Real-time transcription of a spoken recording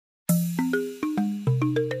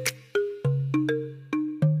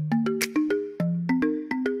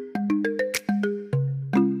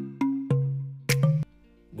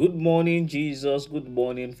morning, Jesus. Good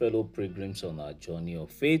morning, fellow pilgrims on our journey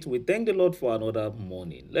of faith. We thank the Lord for another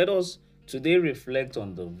morning. Let us today reflect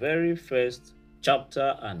on the very first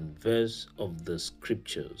chapter and verse of the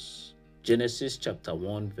scriptures. Genesis chapter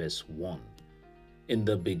 1, verse 1. In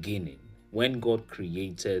the beginning, when God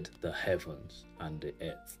created the heavens and the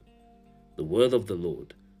earth, the word of the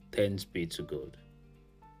Lord, thanks be to God.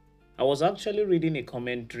 I was actually reading a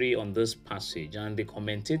commentary on this passage, and the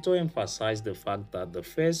commentator emphasized the fact that the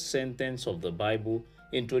first sentence of the Bible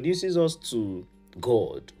introduces us to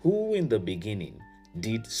God, who in the beginning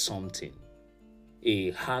did something, a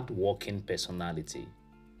hard-working personality.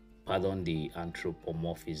 Pardon the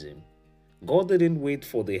anthropomorphism. God didn't wait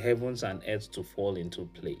for the heavens and earth to fall into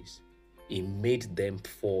place. He made them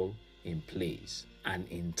fall in place and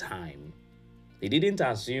in time. He didn't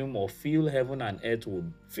assume or feel heaven and earth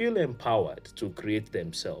would feel empowered to create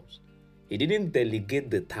themselves. He didn't delegate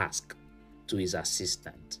the task to his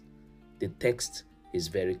assistant. The text is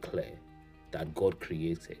very clear that God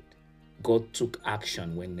created. God took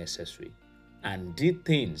action when necessary and did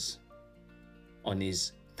things on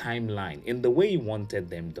his timeline in the way he wanted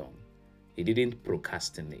them done. He didn't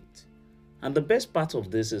procrastinate. And the best part of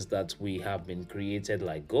this is that we have been created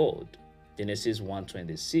like God. Genesis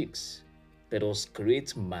 1:26. Let us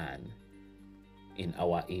create man in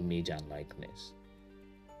our image and likeness.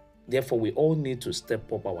 Therefore, we all need to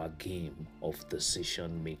step up our game of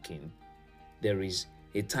decision making. There is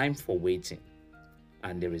a time for waiting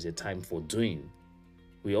and there is a time for doing.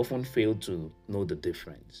 We often fail to know the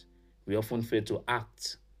difference. We often fail to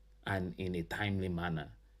act and in a timely manner.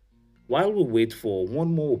 While we wait for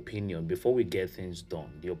one more opinion before we get things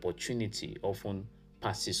done, the opportunity often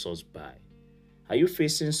passes us by. Are you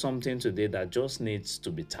facing something today that just needs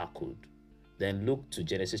to be tackled? Then look to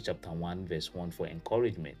Genesis chapter 1 verse 1 for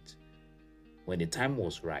encouragement. When the time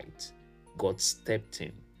was right, God stepped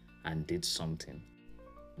in and did something.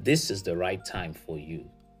 This is the right time for you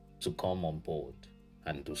to come on board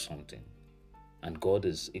and do something. And God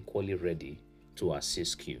is equally ready to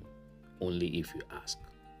assist you, only if you ask.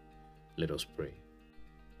 Let us pray.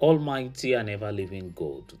 Almighty and ever-living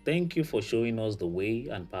God, thank you for showing us the way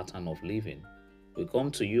and pattern of living. We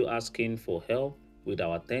come to you asking for help with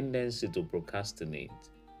our tendency to procrastinate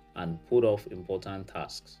and put off important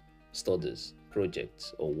tasks, studies,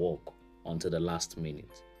 projects, or work until the last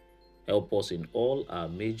minute. Help us in all our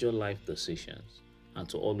major life decisions and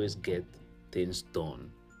to always get things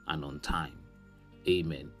done and on time.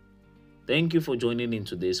 Amen. Thank you for joining in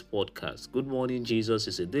today's podcast. Good Morning, Jesus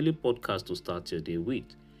is a daily podcast to start your day with.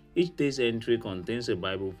 Each day's entry contains a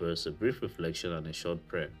Bible verse, a brief reflection, and a short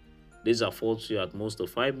prayer. This affords you at most a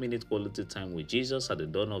 5-minute quality time with Jesus at the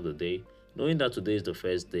dawn of the day, knowing that today is the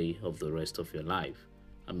first day of the rest of your life.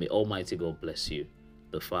 And may Almighty God bless you,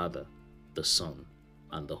 the Father, the Son,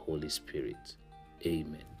 and the Holy Spirit.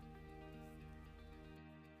 Amen.